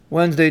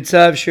Wednesday,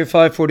 Tzav, Shir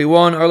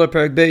 541, Orlah,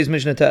 Perek Beis,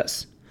 Mishnah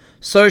Tes.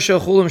 Sar shel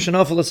chulin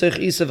shenafel l'seich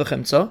isa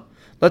v'chimtza.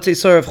 Let's say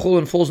sar of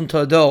chulin falls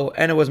into a dough,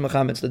 and it was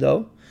mechametz the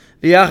dough.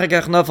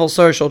 V'yachakach nafel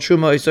sar shel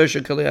truma isar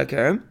shel kilei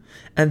hakerem.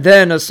 And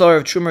then a sar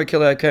of truma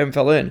kilei hakerem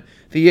fell in.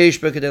 V'yesh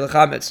b'kedei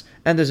l'chametz.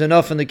 And there's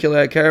enough in the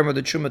kilei hakerem or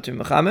the truma to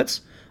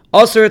mechametz.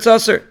 Aser, it's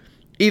aser.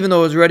 Even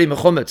though it was already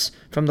mechumetz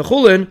from the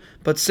chulin,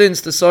 but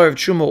since the sar of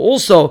truma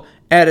also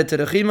added to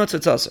the chimetz,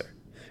 it's aser.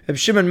 Reb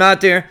Shimon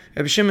Matir,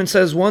 Reb Shimon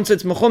says once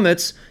it's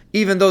mechumetz,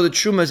 even though the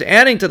truma is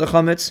adding to the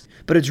chametz,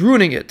 but it's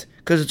ruining it,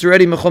 because it's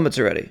already mechumetz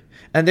already,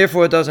 and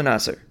therefore it doesn't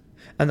aser.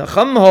 And the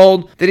chum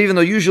hold that even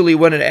though usually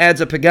when it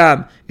adds a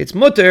pagam, it's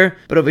mutter,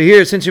 but over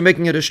here, since you're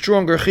making it a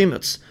stronger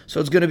chimetz, so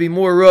it's going to be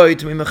more roi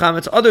to be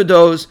mechametz other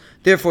doughs,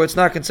 therefore it's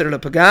not considered a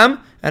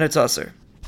pagam, and it's aser.